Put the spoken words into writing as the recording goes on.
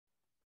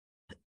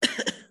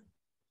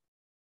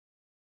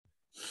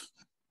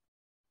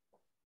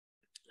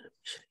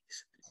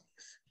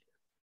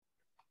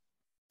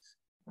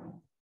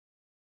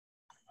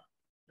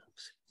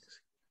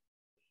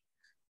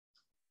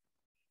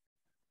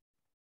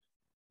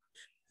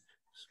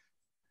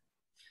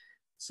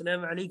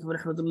Assalamu alaikum wa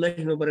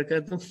rahmatullahi wa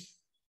barakatuh.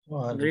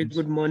 Very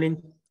good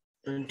morning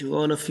to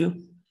all of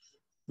you.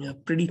 Yeah,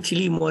 pretty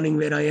chilly morning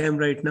where I am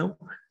right now.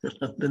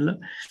 Alhamdulillah.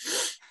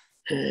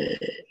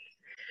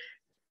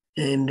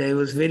 And I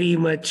was very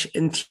much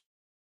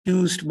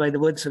enthused by the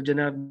words of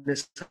Janab,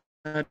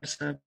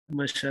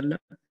 mashallah.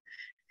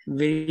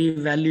 Very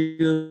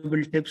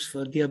valuable tips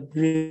for the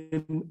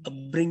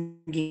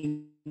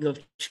upbringing of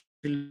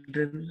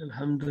children,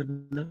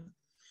 alhamdulillah.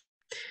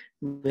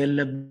 May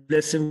Allah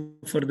bless him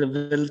for the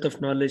wealth of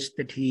knowledge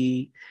that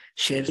he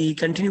shares. We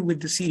continue with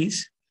the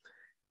series.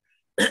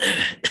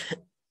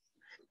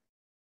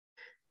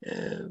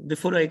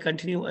 Before I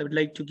continue, I would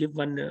like to give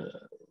one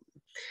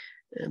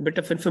bit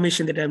of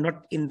information that I'm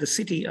not in the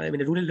city. I'm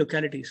in a rural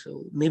locality,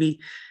 so maybe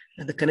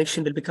the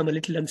connection will become a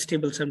little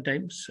unstable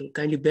sometimes. So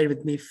kindly bear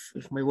with me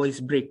if my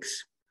voice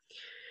breaks.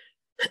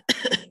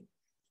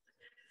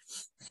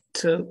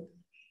 So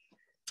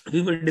we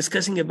were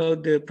discussing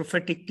about the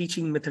prophetic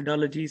teaching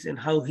methodologies and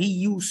how he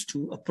used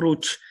to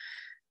approach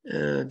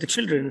the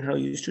children, how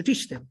he used to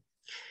teach them.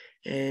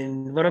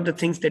 And one of the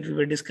things that we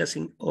were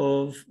discussing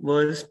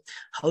was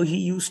how he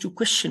used to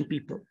question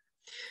people,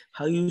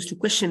 how he used to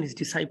question his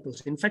disciples.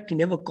 In fact, he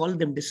never called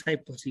them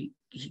disciples.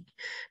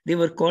 They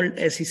were called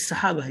as his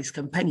Sahaba, his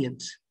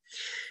companions.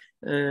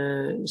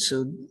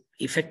 So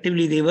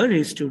effectively, they were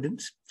his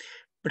students.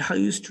 But how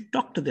he used to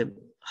talk to them,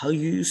 how he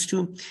used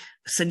to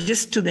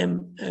suggest to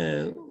them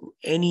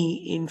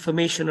any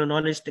information or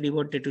knowledge that he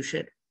wanted to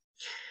share.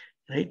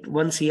 Right?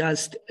 Once he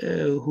asked,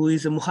 who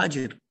is a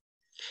muhajir?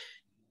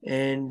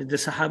 And the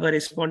Sahaba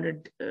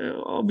responded,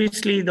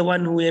 obviously the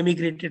one who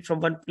emigrated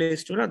from one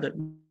place to another,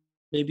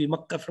 maybe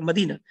Makkah from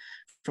Medina,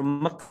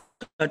 from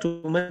Makkah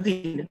to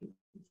Medina.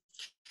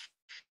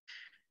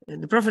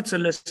 And the Prophet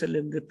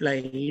ﷺ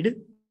replied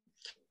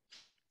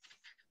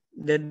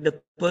that the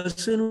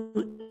person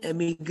who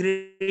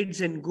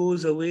emigrates and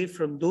goes away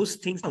from those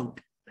things,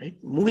 right?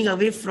 Moving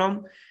away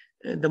from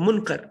the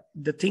munkar,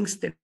 the things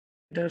that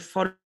are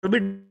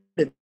forbidden,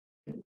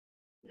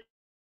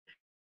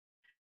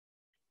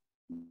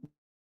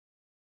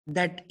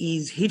 that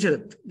is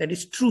hijrat, that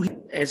is true.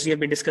 As we have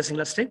been discussing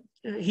last time,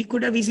 he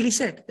could have easily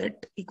said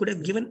that, he could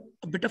have given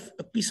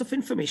a piece of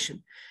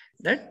information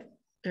that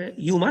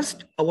you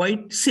must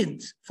avoid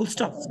sins, full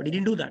stop, but he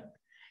didn't do that.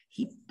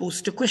 He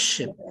posed a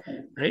question,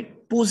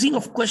 right? Posing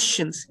of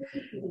questions,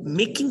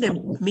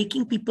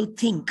 making people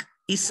think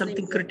is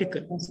something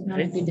critical,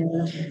 right?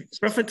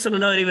 Prophet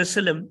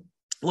ﷺ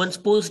once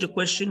posed a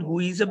question, who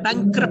is a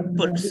bankrupt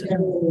person?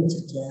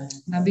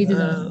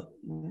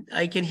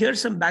 I can hear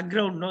some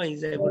background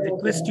noise. I would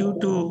request you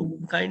to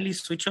kindly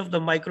switch off the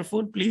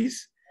microphone,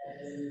 please.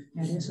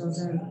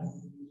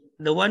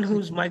 The one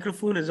whose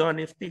microphone is on,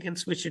 if they can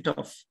switch it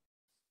off.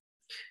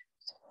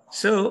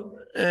 So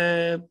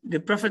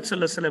the Prophet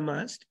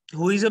ﷺ asked,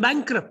 who is a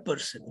bankrupt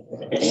person?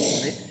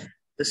 Right?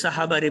 The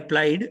Sahaba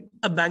replied,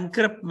 a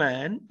bankrupt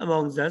man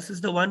amongst us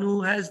is the one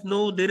who has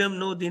no dirham,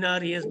 no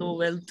dinar, he has no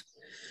wealth.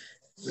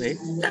 Right?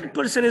 That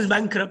person is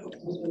bankrupt.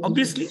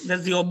 Obviously,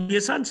 that's the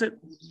obvious answer.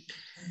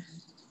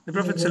 The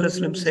Prophet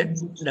ﷺ said,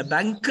 the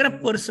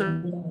bankrupt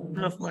person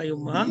of my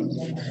ummah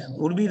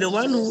would be the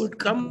one who would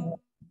come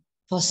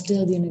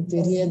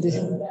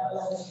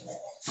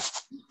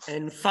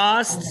and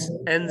fasts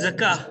and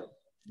zakah.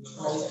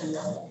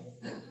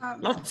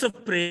 Lots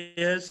of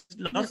prayers,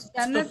 lots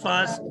of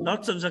fasts,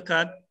 lots of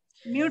zakat.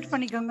 Mute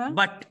panikanga.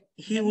 But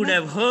he would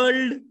have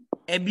hurled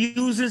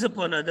abuses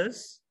upon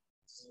others.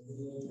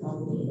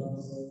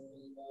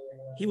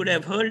 He would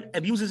have hurled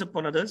abuses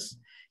upon others.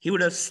 He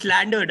would have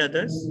slandered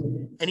others.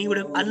 And he would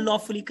have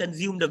unlawfully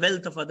consumed the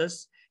wealth of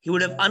others. He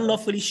would have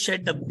unlawfully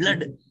shed the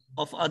blood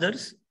of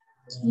others.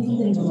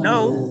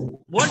 Now,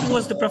 what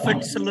was the Prophet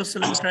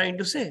ﷺ trying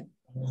to say?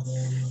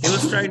 He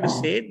was trying to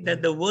say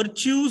that the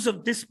virtues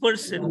of this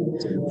person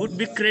would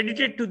be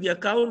credited to the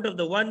account of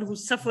the one who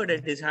suffered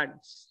at his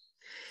hands.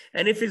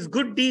 And if his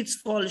good deeds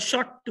fall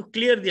short to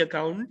clear the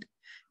account,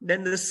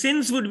 then the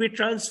sins would be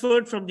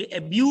transferred from the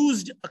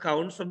abused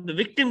accounts, from the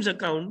victim's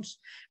accounts,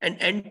 and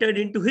entered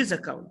into his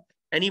account.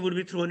 And he would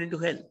be thrown into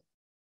hell.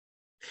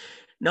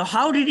 Now,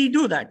 how did he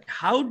do that?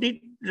 How did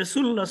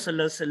Rasulullah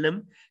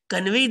ﷺ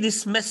convey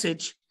this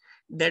message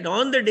that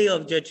on the day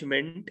of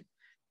judgment,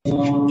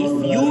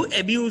 if you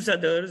abuse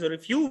others or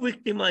if you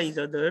victimize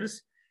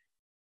others,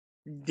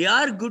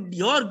 your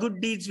good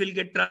deeds will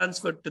get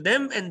transferred to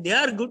them and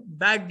their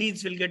bad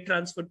deeds will get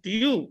transferred to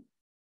you.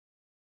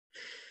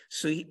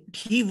 So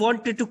he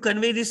wanted to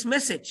convey this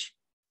message,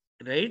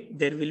 right?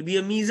 There will be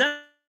a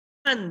mizan,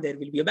 there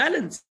will be a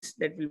balance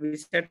that will be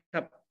set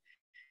up,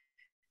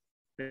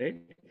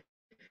 right?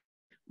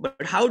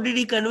 But how did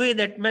he convey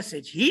that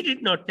message? He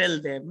did not tell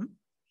them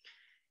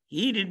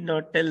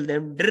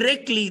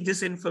directly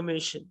this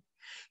information.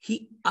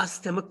 He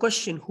asked them a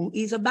question, who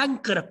is a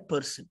bankrupt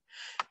person?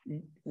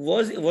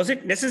 Was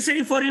it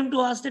necessary for him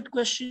to ask that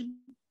question?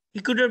 He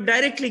could have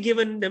directly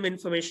given them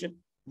information,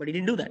 but he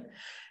didn't do that.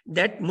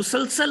 That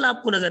musalsal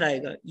aapko nazar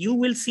aayega. You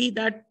will see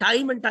that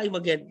time and time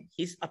again.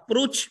 His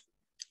approach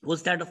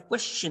was that of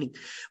questioning,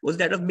 was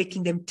that of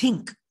making them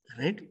think,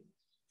 right?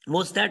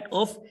 was that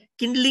of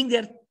kindling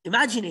their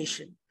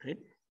imagination, right?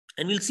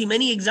 And we'll see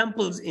many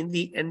examples in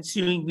the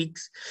ensuing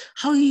weeks,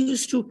 how he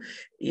used to,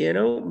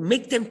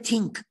 make them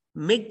think,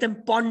 make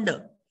them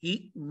ponder.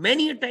 He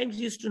many times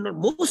used to not,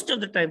 most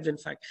of the times, in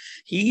fact,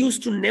 he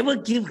used to never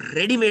give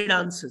ready-made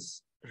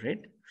answers,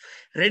 right?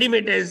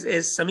 Ready-made, as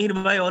Samir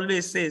Bhai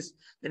always says,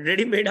 that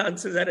ready-made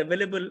answers are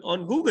available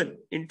on Google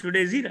in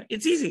today's era.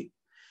 It's easy,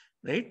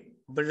 right?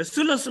 But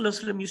Rasulullah Sallallahu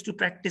Alaihi Wasallam used to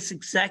practice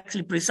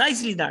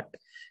precisely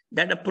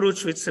that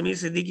approach which Samir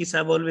Siddiqui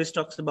Sahab always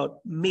talks about.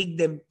 Make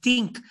them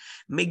think,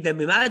 make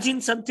them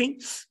imagine something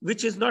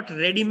which is not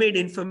ready-made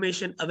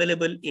information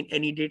available in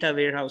any data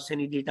warehouse,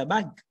 any data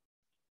bank,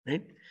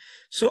 right?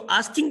 So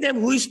asking them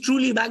who is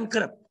truly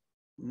bankrupt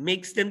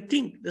makes them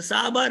think. The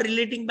Sahaba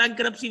relating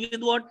bankruptcy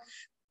with what?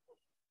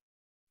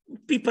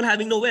 People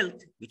having no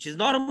wealth, which is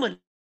normal.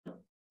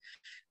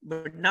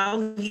 But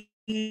now he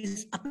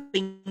is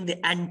upping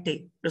the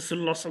ante,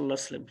 Rasulullah Sallallahu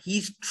Alaihi Wasallam.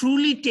 He's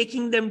truly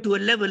taking them to a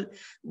level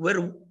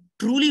where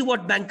truly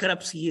what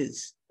bankruptcy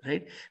is,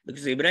 right?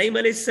 Because Ibrahim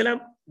alayhi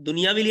salam,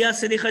 dunyavi lihaz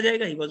se dekha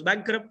jayega, he was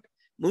bankrupt.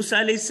 Musa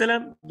alayhi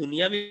salam,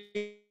 dunyavi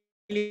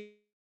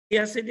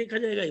lihaz se dekha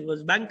jayega, he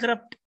was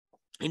bankrupt.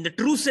 In the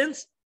true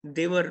sense,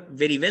 they were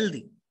very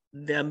wealthy.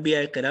 The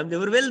Anbiya Karam, they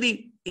were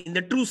wealthy in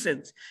the true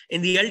sense,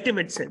 in the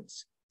ultimate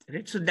sense,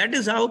 right? So that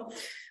is how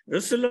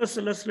Rasulullah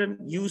Sallallahu Alaihi Wasallam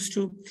used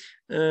to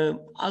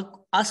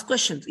ask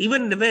questions.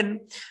 Even when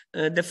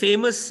the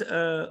famous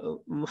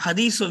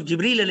hadith of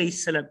Jibreel alayhi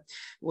salam,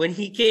 when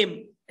he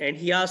came and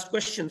he asked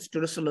questions to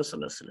Rasulullah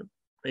Sallallahu Alaihi Wasallam,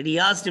 right? He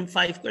asked him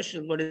 5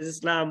 questions: what is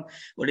Islam?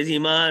 What is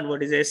Iman?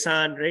 What is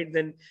Ihsan? Right?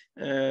 Then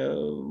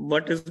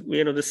what is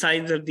the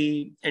signs of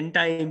the end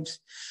times?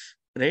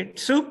 Right?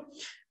 So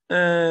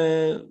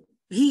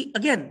he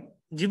again,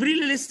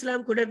 Jibreel alayhi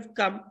salam could have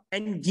come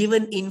and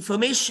given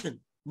information,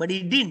 but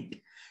he didn't.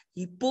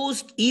 He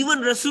posed,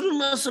 even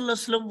Rasulullah Sallallahu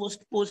Alaihi Wasallam was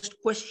posed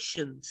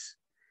questions.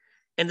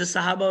 And the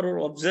Sahaba were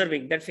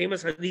observing that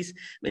famous hadith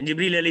when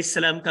Jibreel alayhi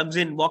salam comes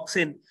in, walks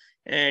in,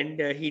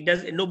 and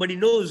nobody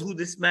knows who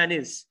this man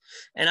is.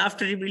 And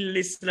after Jibreel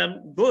alayhi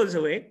salam goes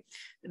away,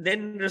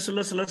 then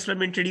Rasulullah Sallallahu Alaihi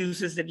Wasallam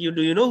introduces that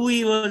do you know who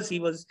he was? He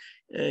was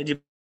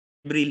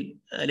Jibreel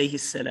alayhi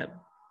salam,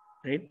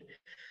 right?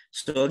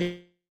 So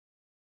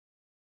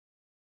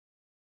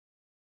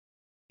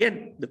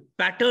again, the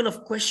pattern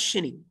of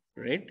questioning,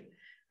 right?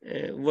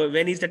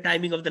 When is the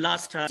timing of the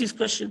last hour? These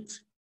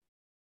questions,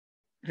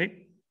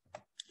 right?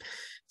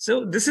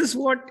 So this is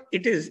what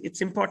it is.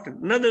 It's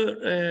important.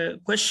 Another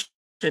question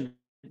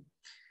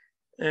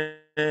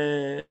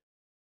that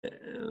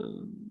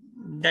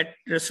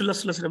Rasulullah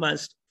Sallallahu Alaihi Wasallam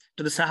asked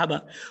to the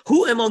Sahaba: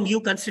 who among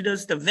you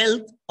considers the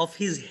wealth of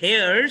his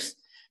heirs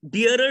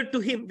dearer to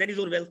him than his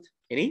own wealth?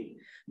 यानी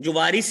जो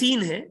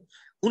वारिसीन है,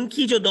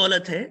 उनकी जो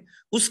दौलत है,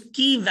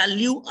 उसकी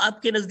value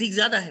आपके नजदीक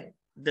ज्यादा है.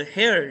 The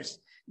heirs,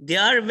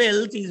 their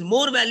wealth is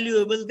more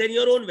valuable than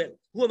your own wealth.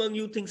 Who among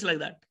you thinks like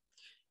that?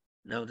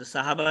 Now the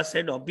Sahaba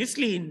said,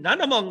 obviously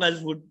none among us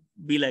would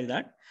be like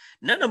that.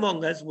 None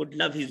among us would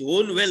love his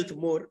own wealth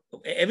more.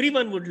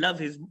 Everyone would love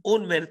his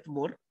own wealth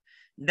more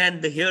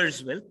than the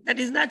heir's wealth. That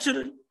is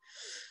natural.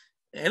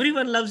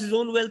 Everyone loves his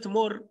own wealth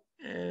more.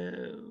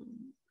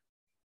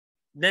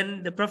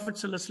 Then the Prophet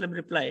Sallallahu Alaihi Wasallam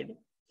replied,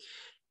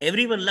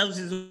 everyone loves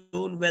his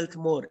own wealth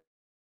more.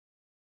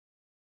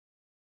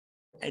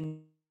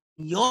 And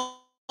your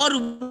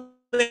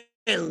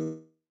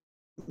wealth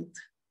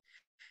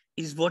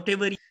is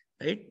whatever,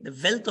 right? The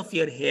wealth of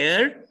your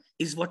hair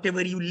is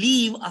whatever you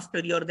leave after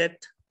your death.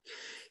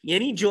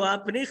 यानी जो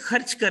आपने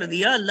खर्च कर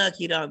दिया अल्लाह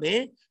की राह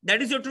में,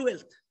 that is your true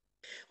wealth.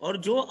 और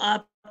जो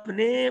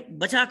आपने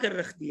बचा कर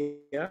रख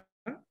दिया,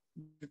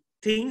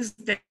 things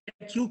that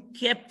you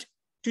kept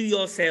to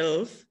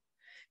yourself,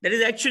 that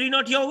is actually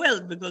not your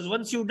wealth, because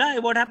once you die,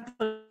 what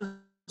happens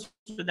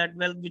to that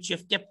wealth which you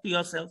have kept to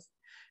yourself?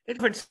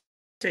 It's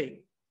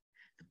saying,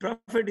 the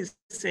Prophet is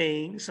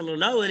saying,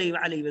 sallallahu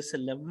alaihi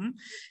wasallam,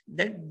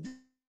 that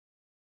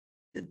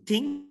the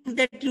thing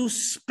that you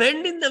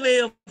spend in the way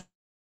of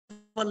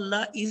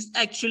Allah is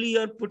actually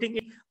you're putting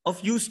it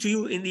of use to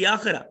you in the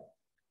akhirah,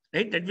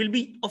 right? That will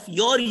be of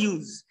your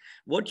use.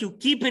 What you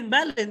keep in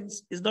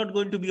balance is not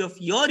going to be of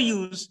your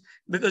use,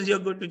 because you're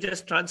going to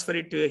just transfer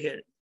it to your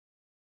hair.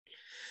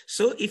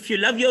 So if you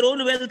love your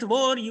own wealth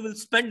more, you will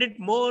spend it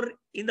more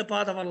in the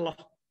path of Allah,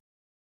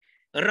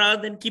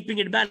 rather than keeping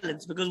it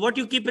balanced, because what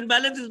you keep in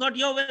balance is not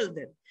your wealth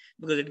then,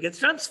 because it gets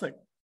transferred.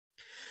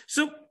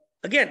 So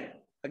again,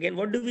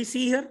 what do we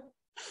see here?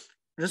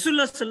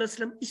 Rasulullah Sallallahu Alaihi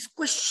Wasallam is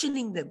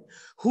questioning them.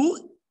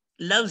 Who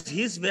loves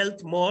his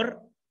wealth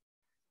more?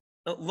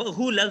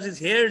 Who loves his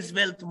hair's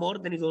wealth more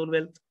than his own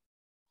wealth?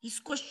 He's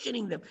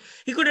questioning them.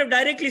 He could have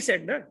directly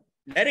said, ना,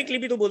 directly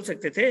भी तो बोल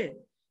सकते थे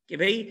कि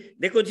भाई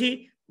देखो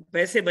जी,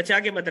 पैसे बचा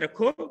के मत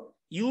रखो,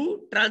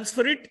 you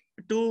transfer it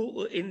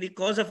to in the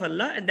cause of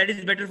Allah, and that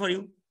is better for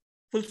you.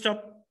 Full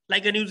stop.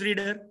 Like a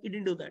newsreader, he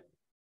didn't do that.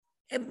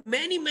 And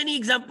many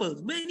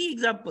examples.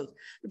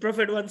 The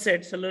Prophet once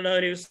said, sallallahu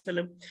alaihi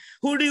wasallam,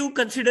 who do you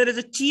consider as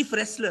a chief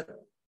wrestler?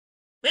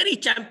 Very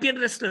champion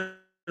wrestler.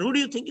 Who do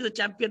you think is a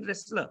champion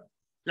wrestler?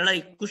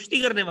 लड़ाई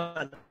कुश्ती करने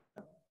वाला.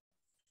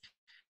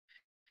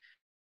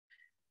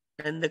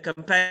 And the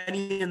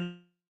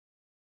companion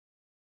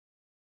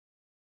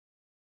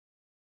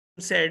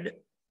said,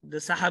 the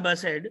Sahaba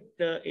said,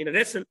 in a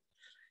wrestle,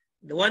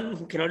 the one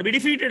who cannot be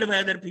defeated by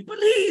other people,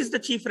 he is the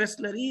chief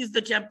wrestler, he is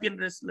the champion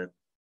wrestler.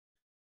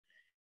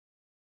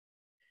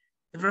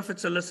 The Prophet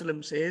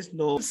ﷺ says,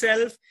 no,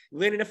 himself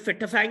when in a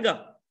fit of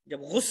anger,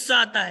 जब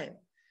गुस्सा आता है,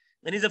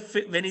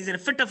 when he's in a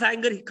fit of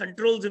anger, he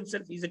controls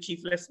himself, he's a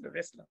chief wrestler.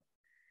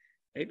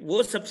 Right?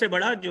 वो सबसे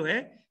बड़ा जो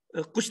है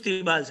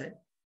कुश्तीबाज है.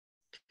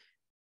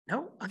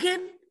 Now,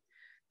 again,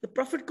 the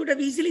Prophet could have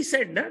easily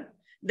said, nah,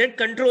 that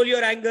control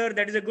your anger,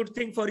 that is a good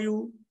thing for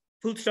you,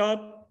 full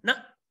stop. Nah,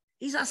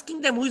 he's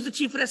asking them, who is the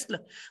chief wrestler?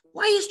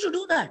 Why is to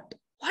do that?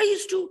 Why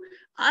is to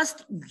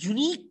ask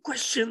unique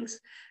questions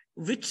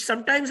which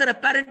sometimes are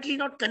apparently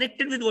not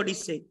connected with what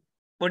he's saying,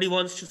 what he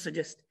wants to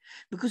suggest?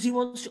 Because he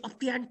wants to up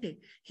the ante.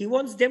 He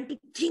wants them to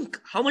think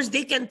how much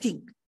they can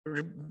think.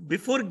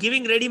 Before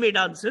giving ready-made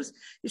answers,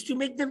 is to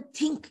make them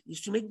think,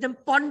 is to make them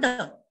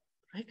ponder.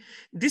 Right?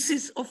 This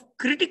is of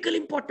critical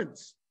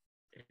importance.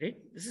 Right?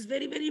 This is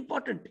very, very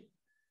important.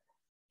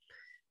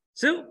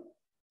 So,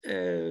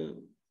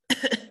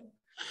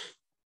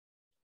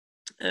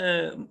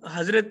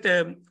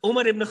 Hazrat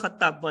Umar ibn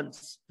Khattab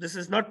once, this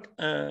is not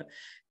an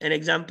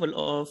example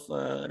of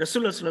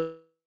Rasulullah Sallallahu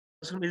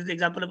Alaihi Wasallam, is the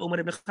example of Umar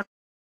ibn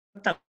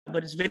Khattab,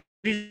 but it's very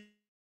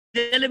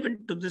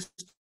relevant to this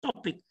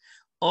topic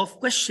of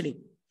questioning.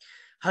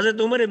 Hazrat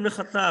Umar ibn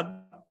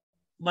Khattab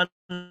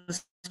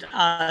once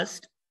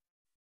asked,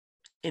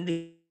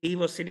 he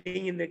was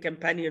sitting in the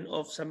companion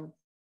of some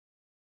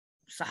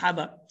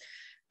Sahaba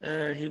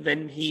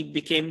when he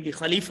became the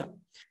Khalifa,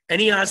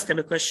 and he asked them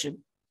a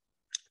question.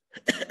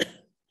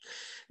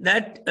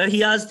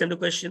 He asked them the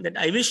question that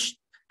I wish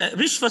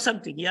for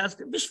something. He asked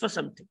them, wish for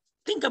something.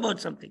 Think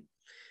about something.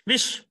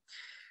 Wish.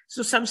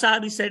 So some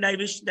Sahabi said, I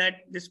wish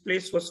that this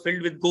place was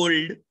filled with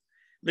gold,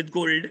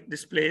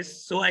 this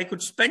place, so I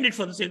could spend it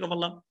for the sake of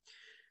Allah.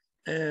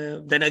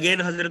 Then again,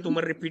 Hazrat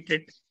Umar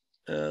repeated,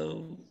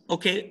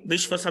 okay,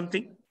 wish for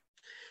something.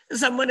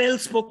 Someone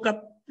else spoke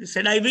up. He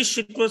said, I wish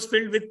it was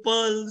filled with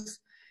pearls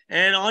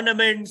and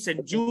ornaments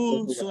and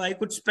jewels, so I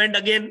could spend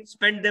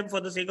them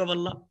for the sake of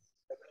Allah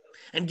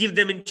and give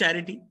them in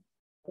charity.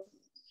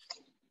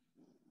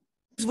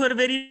 These were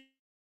very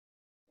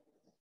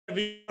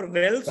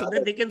well, so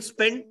that they can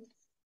spend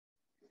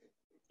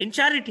in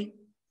charity.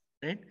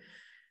 Right?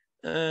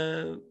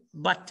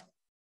 But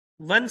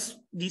once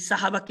the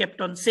Sahaba kept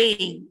on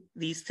saying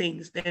these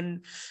things,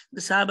 then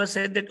the Sahaba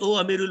said that,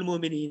 oh Amirul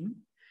Mu'mineen,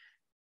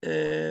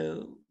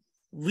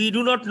 we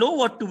do not know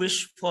what to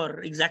wish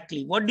for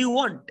exactly. What do you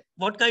want?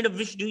 What kind of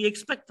wish do you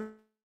expect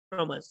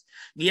from us?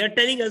 We are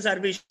telling us our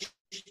wish,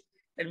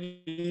 and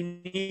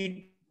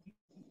we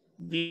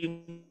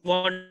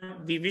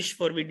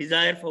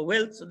desire for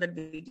wealth so that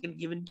we can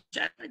give in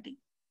charity.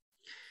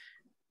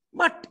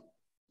 But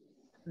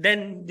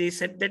then they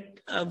said that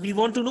we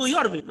want to know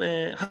your wish.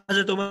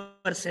 Hazrat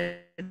Umar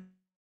said,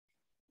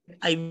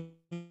 I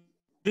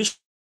wish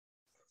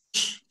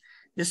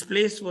this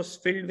place was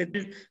filled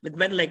with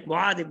men like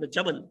Mu'adh ibn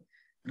Jabal.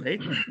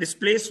 Right? This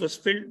place was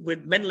filled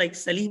with men like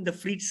Salim, the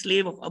freed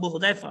slave of Abu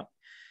Hudhaifa.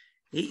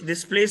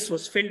 This place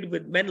was filled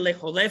with men like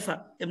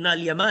Hudhaifa ibn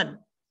al-Yaman.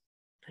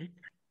 Right?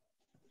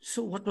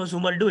 So what was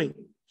Umar doing?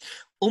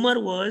 Hazrat Umar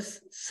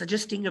was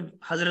suggesting,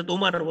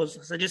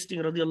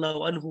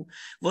 radiallahu anhu,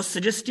 was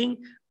suggesting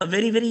a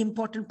very, very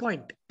important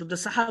point to the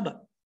Sahaba.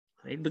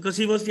 Right? Because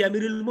he was the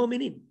Amirul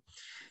Mu'mineen.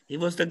 He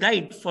was the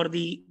guide for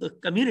the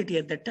community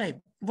at that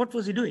time. What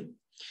was he doing?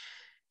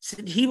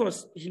 He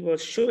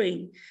was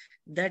showing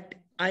that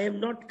I am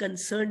not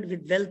concerned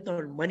with wealth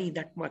or money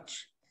that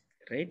much,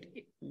 right?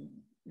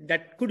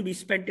 That could be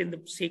spent in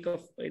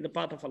the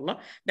path of Allah.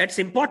 That's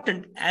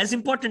important, as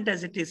important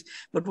as it is.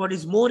 But what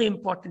is more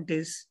important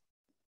is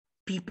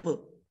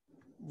people.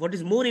 What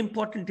is more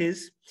important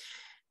is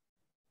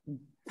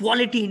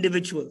quality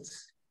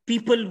individuals,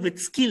 people with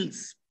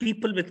skills,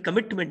 people with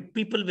commitment,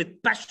 people with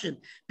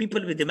passion,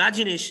 people with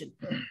imagination,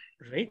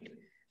 right?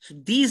 So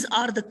these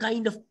are the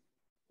kind of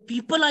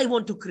people I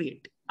want to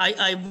create.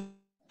 I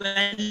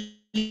value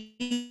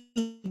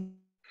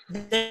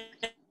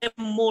them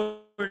more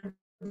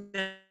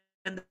than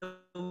the,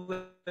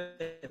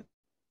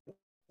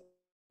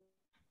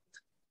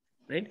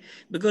 right?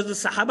 Because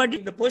the Sahaba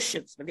did the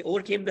Persians when they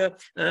overcame the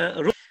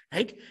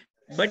right?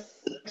 But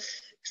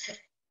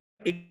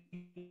it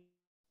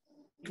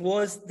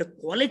was the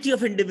quality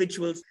of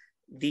individuals,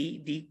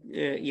 the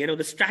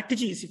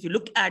strategies. If you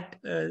look at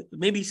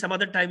maybe some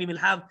other time we will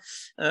have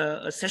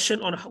a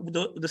session on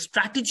the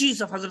strategies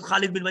of Hazrat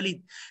Khalid bin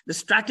Walid, the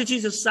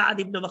strategies of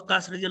Sa'ad ibn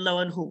Waqqas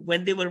radiallahu anhu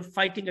when they were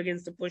fighting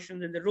against the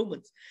Persians and the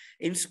Romans,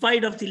 in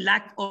spite of the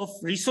lack of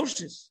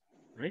resources,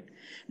 right?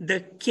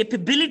 The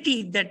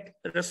capability that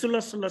Rasulullah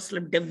sallallahu alaihi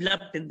wasallam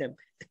developed in them,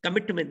 the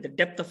commitment, the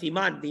depth of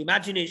iman, the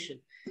imagination,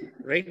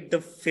 right? The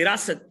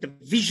firasat, the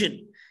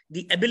vision,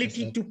 the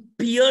ability to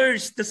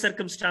pierce the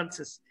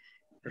circumstances.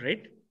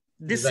 Right?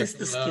 This is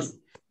the skill.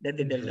 that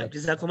they develop.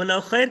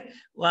 Jazakumullahu khair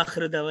wa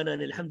akhiru dawana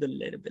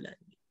alhamdulillahi rabbil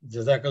alamin.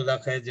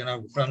 Jazakallah khair,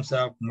 Janab Ghufraan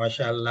Sahab.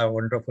 MashaAllah,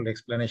 wonderful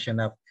explanation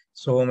of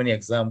so many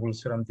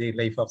examples from the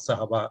life of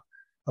Sahaba.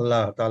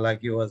 Allah Ta'ala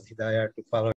give us hidayah to follow